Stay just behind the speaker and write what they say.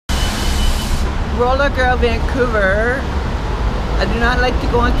Roller Girl Vancouver. I do not like to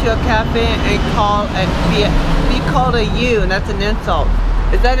go into a cafe and be called a you, and that's an insult.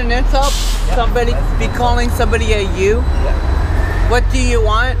 Is that an insult? Yeah, Somebody be calling somebody a you? Yeah. What do you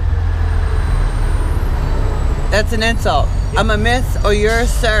want? That's an insult. Yeah. I'm a miss or you're a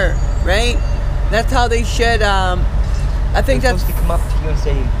sir, right? That's how they should. I think they're that's supposed to come up to you and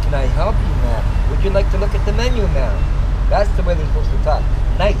say, "Can I help you, ma'am? Would you like to look at the menu, ma'am?" That's the way they're supposed to talk.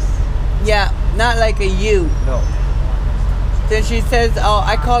 Nice. yeah, not like a you. No. Then she says, "Oh,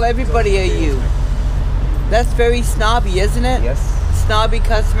 I call everybody a you." That's very snobby, isn't it? Yes. Snobby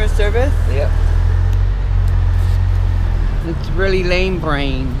customer service. Yeah. It's really lame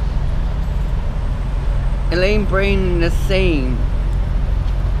brain. And lame brain the same.